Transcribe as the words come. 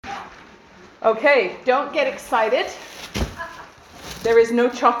Okay, don't get excited. There is no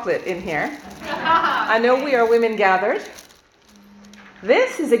chocolate in here. I know we are women gathered.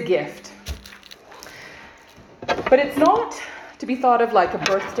 This is a gift. But it's not to be thought of like a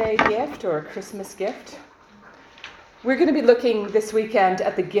birthday gift or a Christmas gift. We're going to be looking this weekend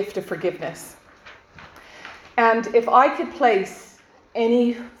at the gift of forgiveness. And if I could place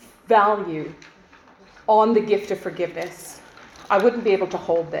any value on the gift of forgiveness, I wouldn't be able to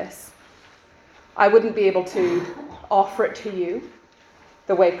hold this. I wouldn't be able to offer it to you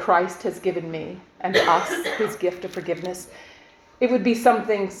the way Christ has given me and us his gift of forgiveness. It would be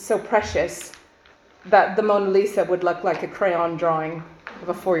something so precious that the Mona Lisa would look like a crayon drawing of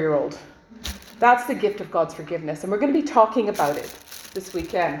a 4-year-old. That's the gift of God's forgiveness. And we're going to be talking about it this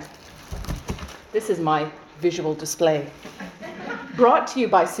weekend. This is my visual display. Brought to you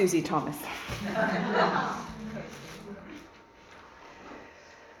by Susie Thomas.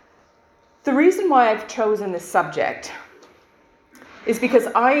 The reason why I've chosen this subject is because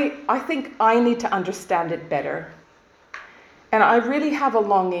I think I need to understand it better. And I really have a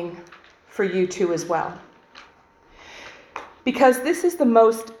longing for you too as well. Because this is the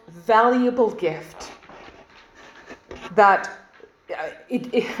most valuable gift that,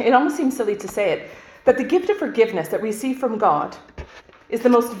 it almost seems silly to say it, that the gift of forgiveness that we receive from God is the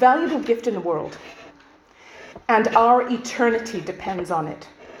most valuable gift in the world. And our eternity depends on it.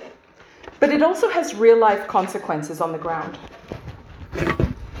 But it also has real life consequences on the ground.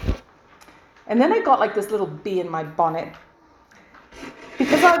 And then I got like this little bee in my bonnet.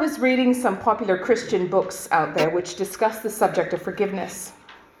 Because I was reading some popular Christian books out there which discuss the subject of forgiveness.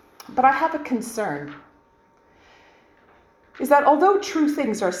 But I have a concern. Is that although true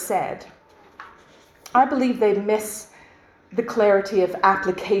things are said, I believe they miss the clarity of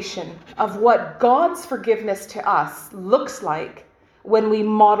application of what God's forgiveness to us looks like when we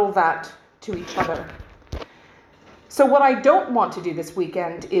model that to each other. So what I don't want to do this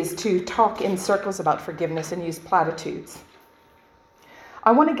weekend is to talk in circles about forgiveness and use platitudes.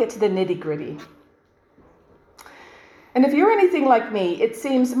 I want to get to the nitty-gritty. And if you're anything like me, it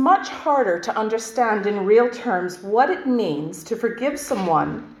seems much harder to understand in real terms what it means to forgive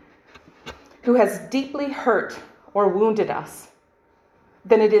someone who has deeply hurt or wounded us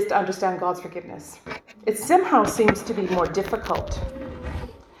than it is to understand God's forgiveness. It somehow seems to be more difficult.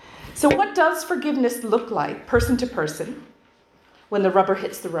 So what does forgiveness look like, person to person, when the rubber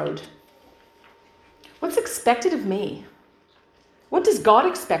hits the road? What's expected of me? What does God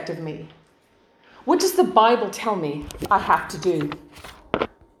expect of me? What does the Bible tell me I have to do?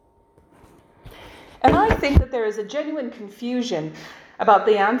 And I think that there is a genuine confusion about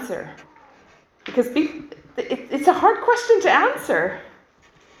the answer. Because it's a hard question to answer.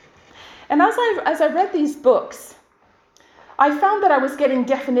 And as I read these books, I found that I was getting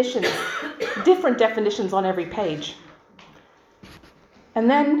definitions, different definitions on every page. And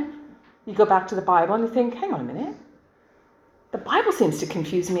then you go back to the Bible and you think, hang on a minute. The Bible seems to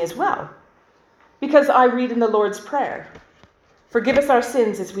confuse me as well. Because I read in the Lord's Prayer, forgive us our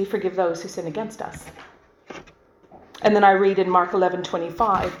sins as we forgive those who sin against us. And then I read in Mark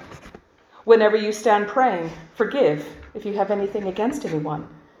 11:25, whenever you stand praying, forgive if you have anything against anyone,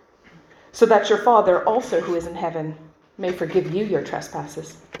 so that your Father also who is in heaven may forgive you your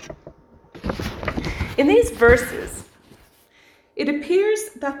trespasses. In these verses, it appears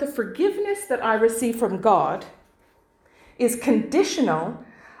that the forgiveness that I receive from God is conditional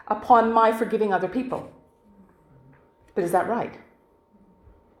upon my forgiving other people. But is that right?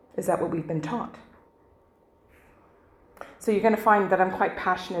 Is that what we've been taught? So you're going to find that I'm quite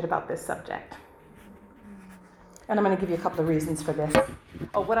passionate about this subject. And I'm going to give you a couple of reasons for this.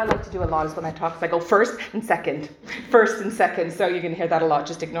 Oh, what I like to do a lot is when I talk, I go first and second. First and second. So you're going to hear that a lot.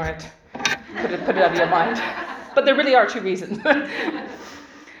 Just ignore it. Put it out of your mind. But there really are two reasons.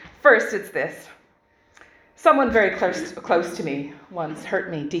 First, it's this. Someone very close to me once hurt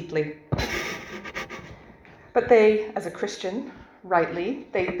me deeply. But they, as a Christian, rightly,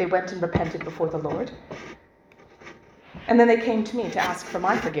 they went and repented before the Lord. And then they came to me to ask for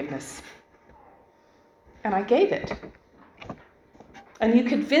my forgiveness. And I gave it. And you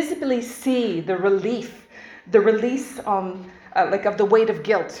could visibly see the relief, the release of the weight of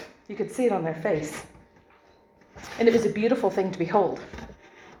guilt. You could see it on their face. And it was a beautiful thing to behold.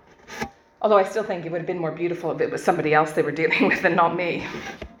 Although I still think it would have been more beautiful if it was somebody else they were dealing with and not me.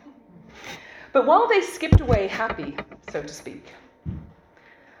 But while they skipped away happy, so to speak,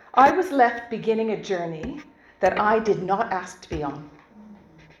 I was left beginning a journey that I did not ask to be on.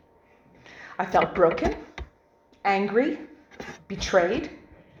 I felt broken, angry, betrayed,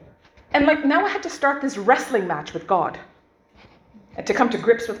 and now I had to start this wrestling match with God and to come to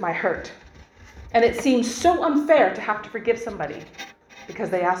grips with my hurt. And it seemed so unfair to have to forgive somebody because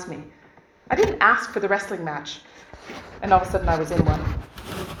they asked me. I didn't ask for the wrestling match, and all of a sudden I was in one.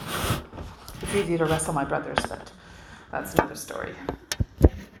 It's easy to wrestle my brothers, but that's another story.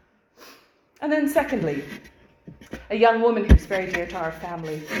 And then secondly, a young woman who's very dear to our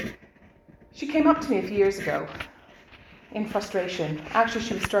family. She came up to me a few years ago in frustration. Actually,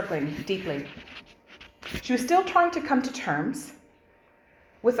 she was struggling deeply. She was still trying to come to terms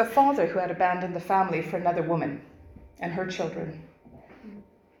with a father who had abandoned the family for another woman and her children.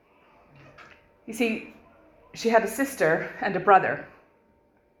 You see, she had a sister and a brother.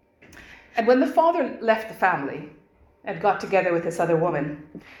 And when the father left the family and got together with this other woman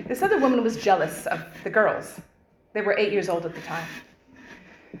was jealous of the girls. They were 8 years old at the time.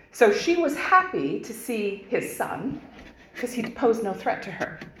 So she was happy to see his son because he'd posed no threat to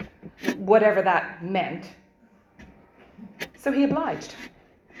her, whatever that meant. So he obliged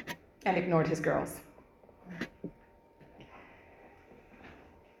and ignored his girls.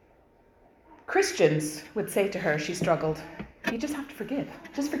 Christians would say to her, she struggled, you just have to forgive.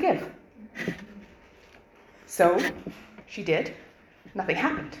 Just forgive. So she did. Nothing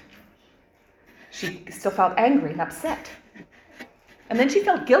happened. She still felt angry and upset. And then she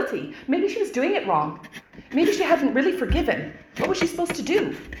felt guilty. Maybe she was doing it wrong. Maybe she hadn't really forgiven. What was she supposed to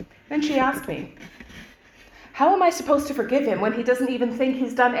do? Then she asked me, how am I supposed to forgive him when he doesn't even think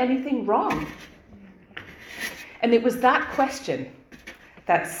he's done anything wrong? And it was that question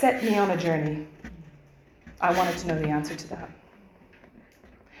that set me on a journey. I wanted to know the answer to that.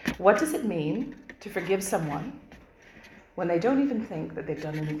 What does it mean to forgive someone when they don't even think that they've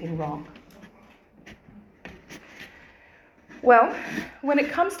done anything wrong? Well, when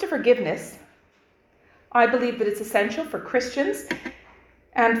it comes to forgiveness, I believe that it's essential for Christians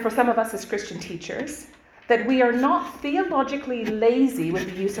and for some of us as Christian teachers that we are not theologically lazy with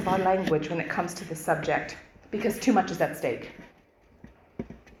the use of our language when it comes to this subject, because too much is at stake.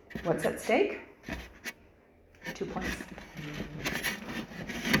 What's at stake? 2 points.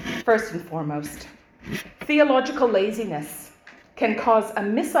 First and foremost, theological laziness can cause a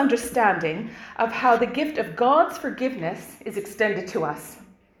misunderstanding of how the gift of God's forgiveness is extended to us.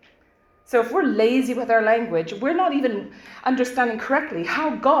 So if we're lazy with our language, we're not even understanding correctly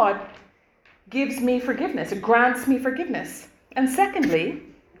how God gives me forgiveness, it grants me forgiveness. And secondly,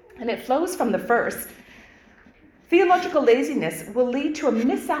 and it flows from the first, theological laziness will lead to a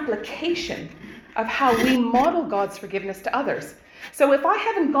misapplication of how we model God's forgiveness to others. So if I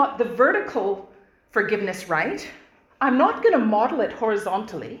haven't got the vertical forgiveness right, I'm not going to model it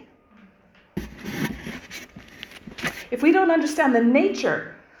horizontally. If we don't understand the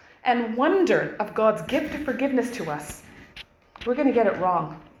nature and wonder of God's gift of forgiveness to us, we're going to get it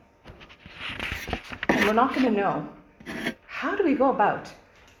wrong. And we're not going to know, how do we go about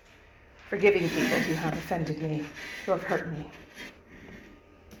forgiving people who have offended me, who have hurt me?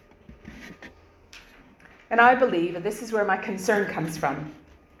 And I believe, and this is where my concern comes from,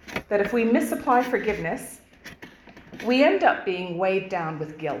 that if we misapply forgiveness, we end up being weighed down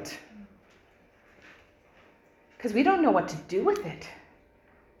with guilt. Because we don't know what to do with it.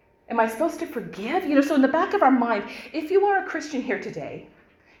 Am I supposed to forgive? So in the back of our mind, if you are a Christian here today,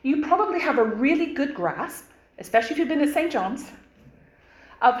 you probably have a really good grasp, especially if you've been at St. John's,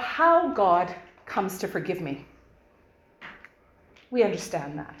 of how God comes to forgive me. We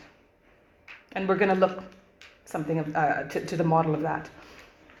understand that. And we're going to look to the model of that.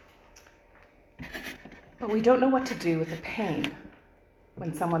 But we don't know what to do with the pain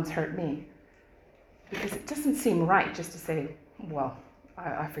when someone's hurt me. Because it doesn't seem right just to say, well,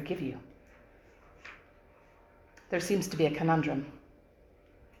 I forgive you. There seems to be a conundrum.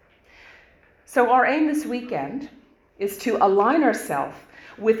 So our aim this weekend is to align ourselves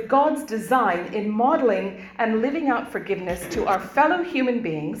with God's design in modeling and living out forgiveness to our fellow human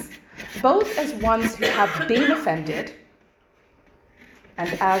beings, both as ones who have been offended and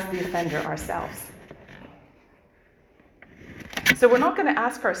as the offender ourselves. So we're not going to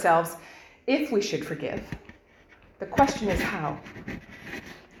ask ourselves if we should forgive. The question is how.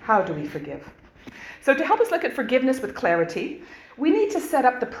 How do we forgive? So to help us look at forgiveness with clarity, we need to set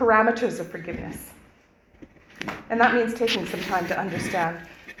up the parameters of forgiveness. And that means taking some time to understand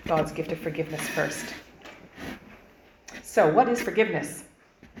God's gift of forgiveness first. So what is forgiveness?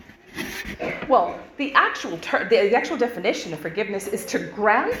 Well, the actual definition of forgiveness is to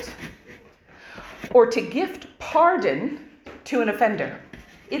grant or to gift pardon to an offender.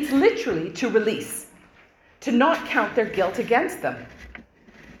 It's literally to release, to not count their guilt against them.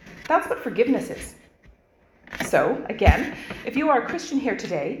 That's what forgiveness is. So, again, if you are a Christian here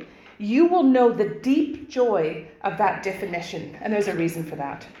today, you will know the deep joy of that definition, and there's a reason for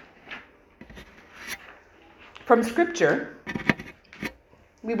that. From Scripture,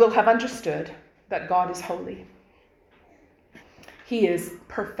 we will have understood that God is holy. He is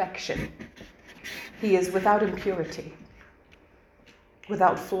perfection. He is without impurity,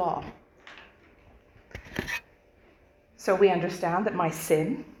 without flaw. So we understand that my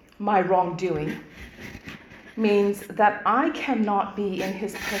sin, my wrongdoing, means that I cannot be in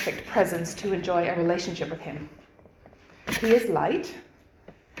his perfect presence to enjoy a relationship with him. He is light,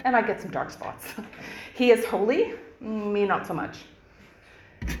 and I get some dark spots. He is holy, me not so much.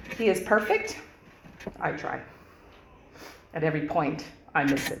 He is perfect, I try. At every point, I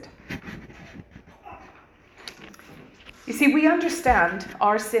miss it. You see, we understand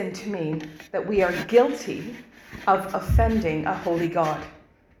our sin to mean that we are guilty of offending a holy God,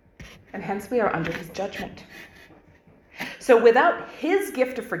 and hence we are under his judgment. So without his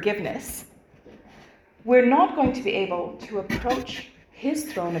gift of forgiveness, we're not going to be able to approach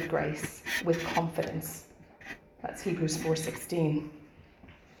his throne of grace with confidence. That's Hebrews 4:16.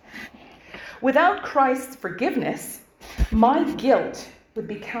 Without Christ's forgiveness, my guilt would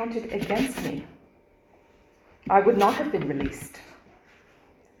be counted against me. I would not have been released.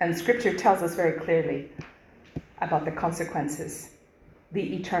 And Scripture tells us very clearly about the consequences,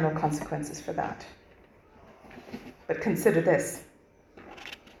 the eternal consequences for that. But consider this.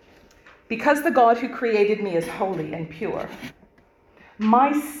 Because the God who created me is holy and pure,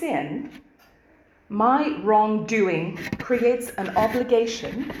 my sin, my wrongdoing creates an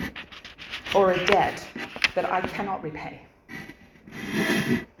obligation or a debt that I cannot repay.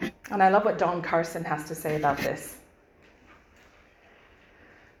 And I love what Don Carson has to say about this.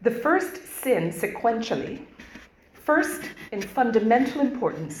 The first sin sequentially, first in fundamental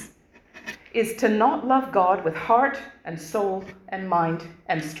importance, is to not love God with heart and soul and mind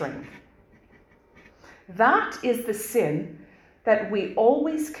and strength. That is the sin that we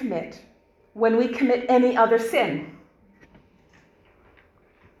always commit when we commit any other sin.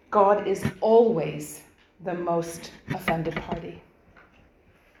 God is always the most offended party.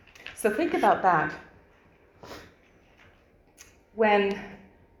 So think about that. When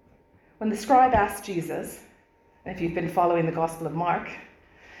the scribe asked Jesus, and if you've been following the Gospel of Mark,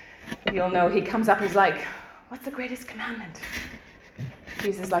 you'll know he comes up and he's like, what's the greatest commandment?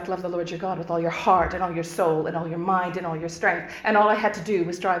 Jesus is like, love the Lord your God with all your heart and all your soul and all your mind and all your strength. And all I had to do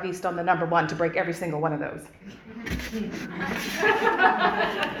was drive east on the number 1 to break every single one of those.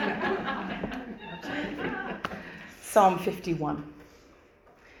 Psalm 51.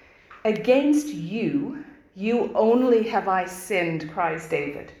 Against you, you only have I sinned, cries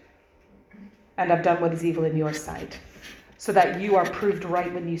David, and have done what is evil in your sight, so that you are proved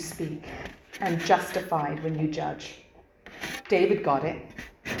right when you speak and justified when you judge. David got it.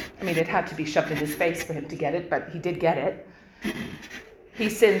 I mean, it had to be shoved in his face for him to get it, but he did get it. He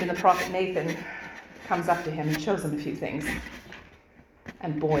sinned, and the prophet Nathan comes up to him and shows him a few things.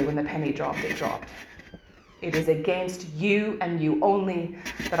 And boy, when the penny dropped, it dropped. It is against you and you only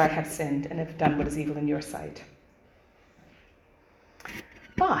that I have sinned and have done what is evil in your sight.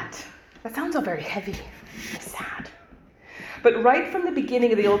 But that sounds all very heavy and sad. But right from the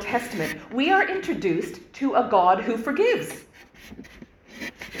beginning of the Old Testament, we are introduced to a God who forgives.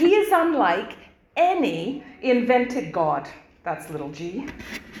 He is unlike any invented God. That's little g.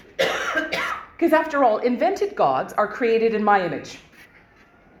 Because after all, invented gods are created in my image,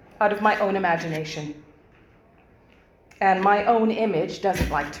 out of my own imagination. And my own image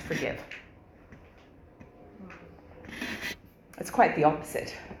doesn't like to forgive. It's quite the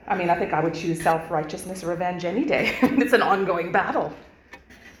opposite. I mean, I think I would choose self-righteousness or revenge any day. It's an ongoing battle.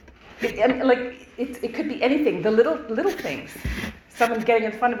 It could be anything, the little things. Someone getting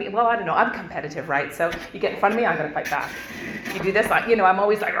in front of me, well, I don't know, I'm competitive, right? So you get in front of me, I'm going to fight back. You do this, I'm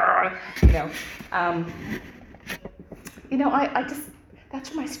always like, I just, that's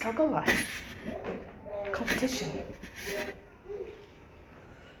where my struggle lies. Competition.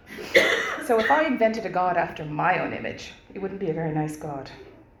 So if I invented a God after my own image, it wouldn't be a very nice God.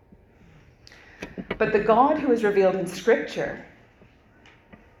 But the God who is revealed in Scripture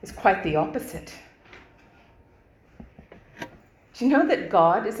is quite the opposite. Do you know that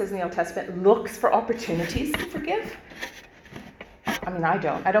God, it says in the Old Testament, looks for opportunities to forgive? I mean, I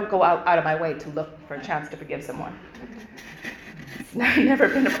don't go out of my way to look for a chance to forgive someone. It's never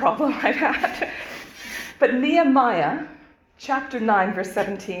been a problem I've had. But Nehemiah, chapter 9, verse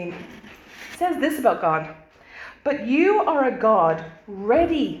 17, says this about God. But you are a God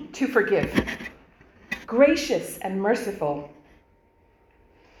ready to forgive, gracious and merciful.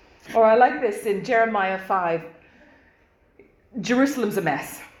 Or I like this in Jeremiah 5. Jerusalem's a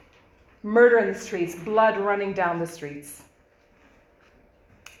mess. Murder in the streets, blood running down the streets.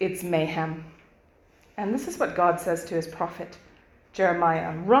 It's mayhem. And this is what God says to his prophet,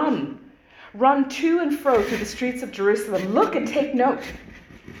 Jeremiah. Run to and fro through the streets of Jerusalem. Look and take note.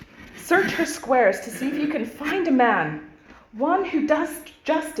 Search her squares to see if you can find a man, one who does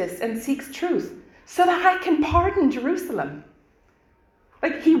justice and seeks truth, so that I can pardon Jerusalem.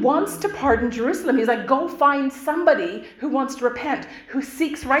 Like, he wants to pardon Jerusalem. He's like, go find somebody who wants to repent, who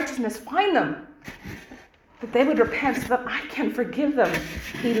seeks righteousness. Find them. That they would repent so that I can forgive them.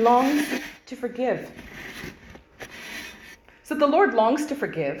 He longs to forgive. So the Lord longs to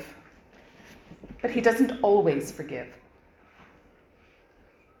forgive, but he doesn't always forgive.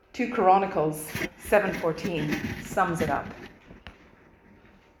 2 Chronicles 7:14 sums it up.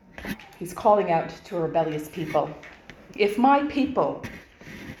 He's calling out to a rebellious people. If my people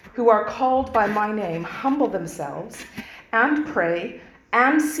who are called by my name humble themselves and pray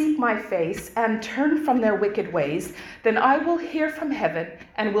and seek my face and turn from their wicked ways, then I will hear from heaven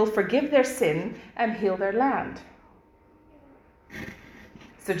and will forgive their sin and heal their land.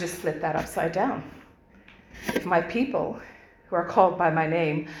 So just flip that upside down. If my people who are called by my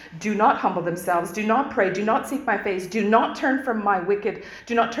name do not humble themselves, do not pray, do not seek my face, do not turn from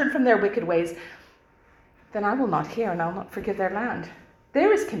their wicked ways, then I will not hear and I will not forgive their land.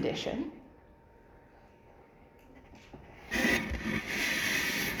 There is condition.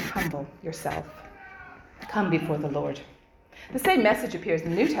 Humble yourself. Come before the Lord. The same message appears in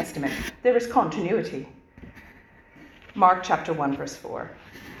the New Testament. There is continuity. Mark chapter 1, verse 4.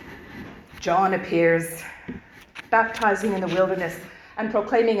 John appears baptizing in the wilderness and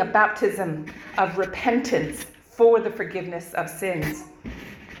proclaiming a baptism of repentance for the forgiveness of sins.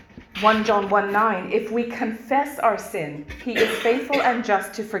 1 John 1:9, if we confess our sin, he is faithful and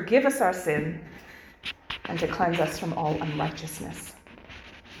just to forgive us our sin and to cleanse us from all unrighteousness.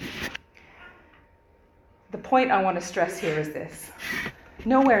 The point I want to stress here is this.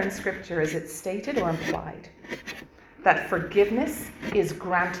 Nowhere in Scripture is it stated or implied that forgiveness is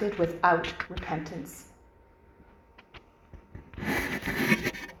granted without repentance.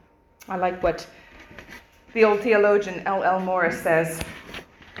 I like what the old theologian L.L. Morris says.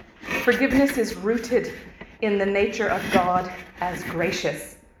 Forgiveness is rooted in the nature of God as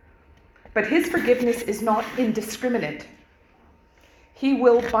gracious. But his forgiveness is not indiscriminate. He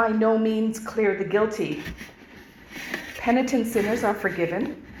will by no means clear the guilty. Penitent sinners are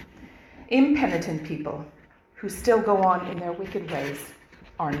forgiven. Impenitent people who still go on in their wicked ways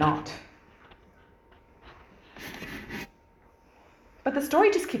are not. But the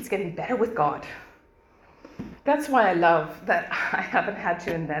story just keeps getting better with God. That's why I love that I haven't had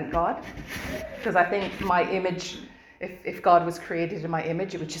to invent God. Because I think my image, if God was created in my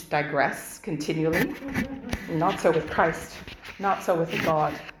image, it would just digress continually. Not so with Christ. Not so with the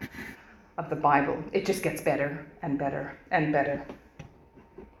God of the Bible. It just gets better and better and better.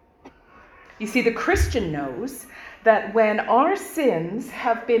 You see, the Christian knows that when our sins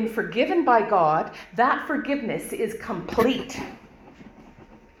have been forgiven by God, that forgiveness is complete.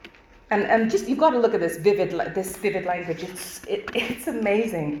 And just, you've got to look at this vivid language. It's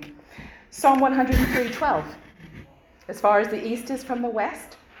amazing. Psalm 103:12. As far as the east is from the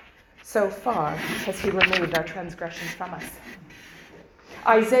west, so far has he removed our transgressions from us.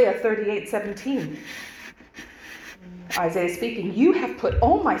 Isaiah 38:17. Isaiah speaking, you have put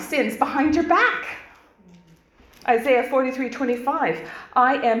all my sins behind your back. Isaiah 43:25.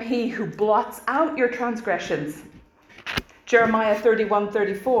 I am he who blots out your transgressions. Jeremiah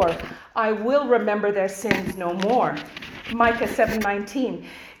 31:34, I will remember their sins no more. Micah 7:19,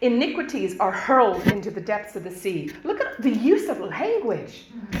 iniquities are hurled into the depths of the sea. Look at the use of language.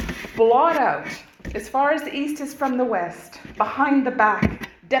 Blot out, as far as the east is from the west, behind the back,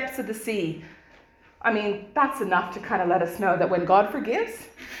 depths of the sea. I mean, that's enough to kind of let us know that when God forgives,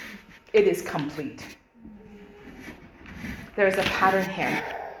 it is complete. There's a pattern here,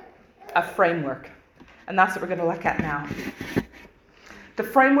 a framework. And that's what we're going to look at now. The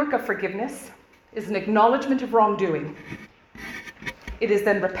framework of forgiveness is an acknowledgement of wrongdoing. It is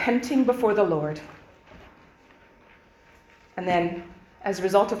then repenting before the Lord. And then, as a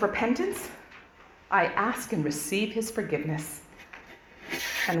result of repentance, I ask and receive his forgiveness.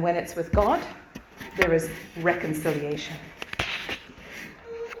 And when it's with God, there is reconciliation.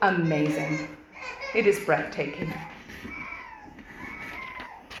 Amazing. It is breathtaking.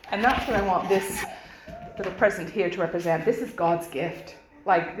 And that's what I want this little present here to represent. This is God's gift.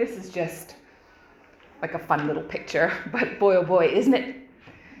 Like, this is just like a fun little picture, but boy, oh boy, isn't it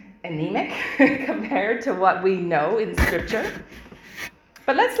anemic compared to what we know in Scripture?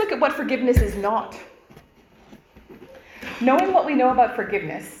 But let's look at what forgiveness is not. Knowing what we know about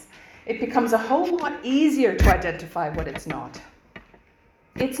forgiveness, it becomes a whole lot easier to identify what it's not.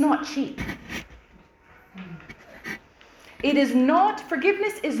 It's not cheap. It is not,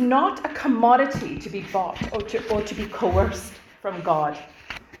 forgiveness is not a commodity to be bought or to be coerced from God,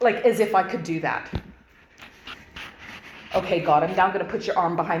 like as if I could do that. Okay, God, I'm now going to put your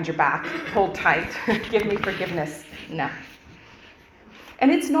arm behind your back, hold tight, give me forgiveness. No.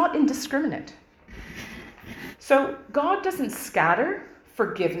 And it's not indiscriminate. So God doesn't scatter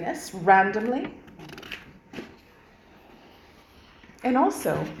forgiveness randomly. And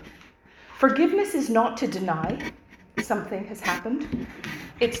also, forgiveness is not to deny something has happened.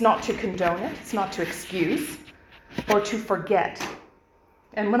 It's not to condone it. It's not to excuse or to forget.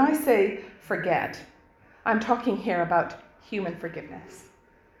 And when I say forget, I'm talking here about human forgiveness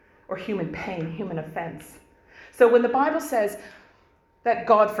or human pain, human offense. So when the Bible says that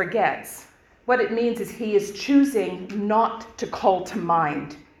God forgets, what it means is he is choosing not to call to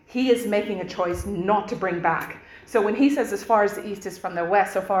mind. He is making a choice not to bring back. So when he says, as far as the east is from the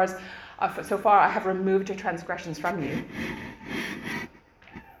west, so far I have removed your transgressions from you,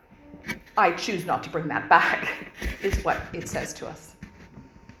 I choose not to bring that back, is what it says to us.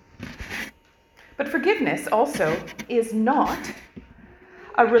 But forgiveness also is not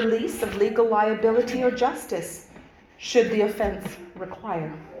a release of legal liability or justice, should the offense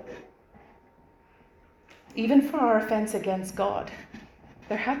require. Even for our offense against God,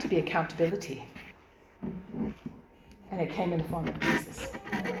 there had to be accountability. And it came in the form of Jesus.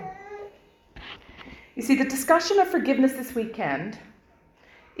 You see, the discussion of forgiveness this weekend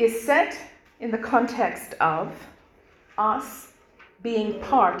is set in the context of us being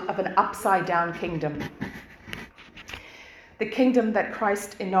part of an upside-down kingdom. The kingdom that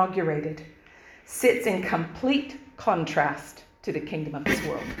Christ inaugurated sits in complete contrast to the kingdom of this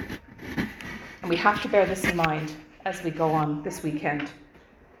world. And we have to bear this in mind as we go on this weekend.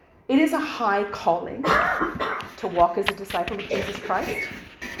 It is a high calling to walk as a disciple of Jesus Christ.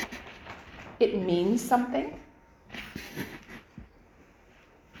 It means something.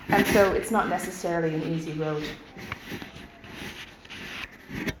 And so it's not necessarily an easy road.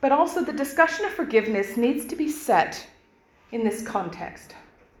 But also the discussion of forgiveness needs to be set in this context,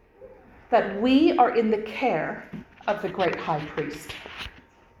 that we are in the care of the great high priest.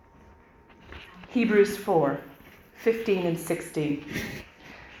 Hebrews 4:15 and 16.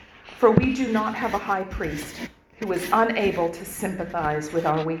 For we do not have a high priest who is unable to sympathize with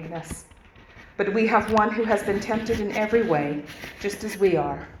our weakness, but we have one who has been tempted in every way, just as we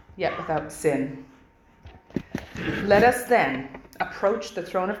are, yet without sin. Let us then approach the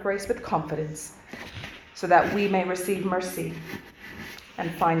throne of grace with confidence, so that we may receive mercy and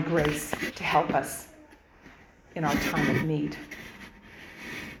find grace to help us in our time of need.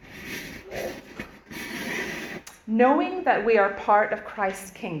 Knowing that we are part of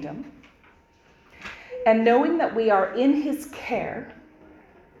Christ's kingdom, and knowing that we are in his care,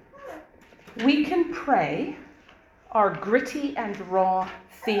 we can pray our gritty and raw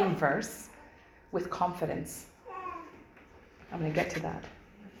theme verse with confidence. I'm going to get to that.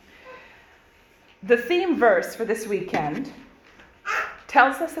 The theme verse for this weekend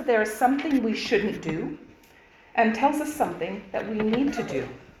tells us that there is something we shouldn't do, and tells us something that we need to do.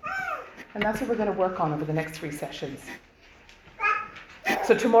 And that's what we're going to work on over the next 3 sessions.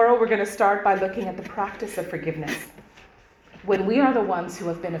 So tomorrow we're going to start by looking at the practice of forgiveness. When we are the ones who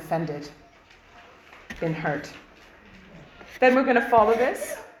have been offended, been hurt. Then we're going to follow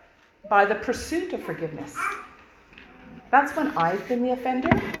this by the pursuit of forgiveness. That's when I've been the offender.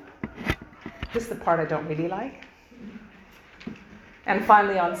 This is the part I don't really like. And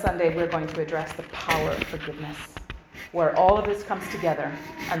finally on Sunday we're going to address the power of forgiveness, where all of this comes together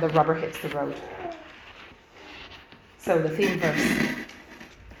and the rubber hits the road. So the theme verse,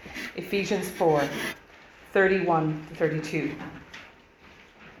 Ephesians 4:31 to 32.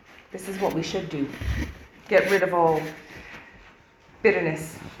 This is what we should do. Get rid of all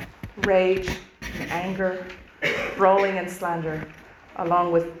bitterness, rage, and anger, brawling and slander,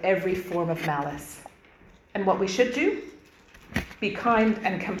 along with every form of malice. And what we should do? Be kind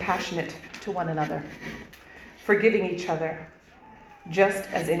and compassionate to one another, forgiving each other, just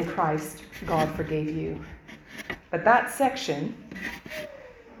as in Christ God forgave you. But that section,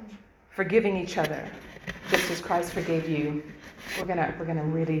 forgiving each other, just as Christ forgave you, we're gonna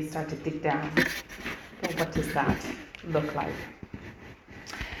really start to dig down. Well, what does that look like?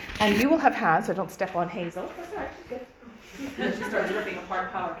 And you will have had, so don't step on Hazel. That's all right, good. She starts ripping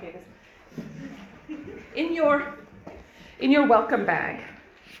apart power cables. In your welcome bag,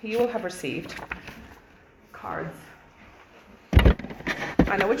 you will have received cards.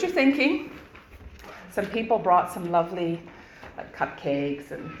 I know what you're thinking. Some people brought some lovely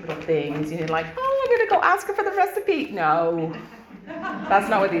cupcakes and little things. You're like, oh, I'm going to go ask her for the recipe. No, that's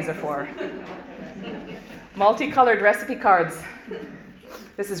not what these are for. Multicolored recipe cards.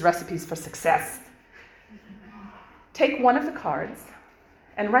 This is recipes for success. Take one of the cards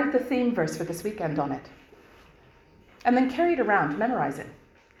and write the theme verse for this weekend on it. And then carry it around, memorize it.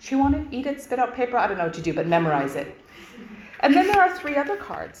 Chew on it, eat it, spit out paper, I don't know what you do, but memorize it. And then there are 3 other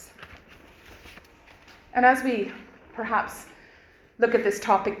cards. And as we perhaps look at this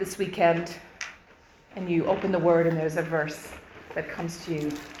topic this weekend, and you open the Word and there's a verse that comes to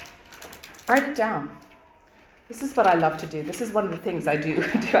you, write it down. This is what I love to do. This is one of the things I do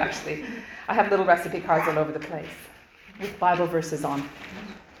actually. I have little recipe cards all over the place with Bible verses on,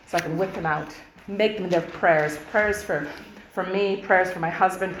 so I can whip them out, make them their prayers. Prayers for me, prayers for my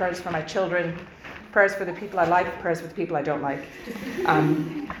husband, prayers for my children, prayers for the people I like, prayers for the people I don't like.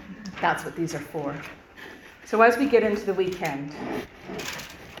 That's what these are for. So as we get into the weekend,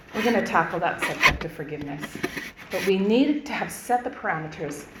 we're going to tackle that subject of forgiveness. But we need to have set the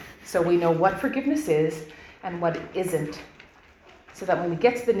parameters so we know what forgiveness is and what it isn't, so that when we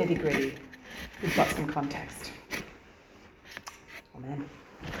get to the nitty-gritty, we've got some context. Amen.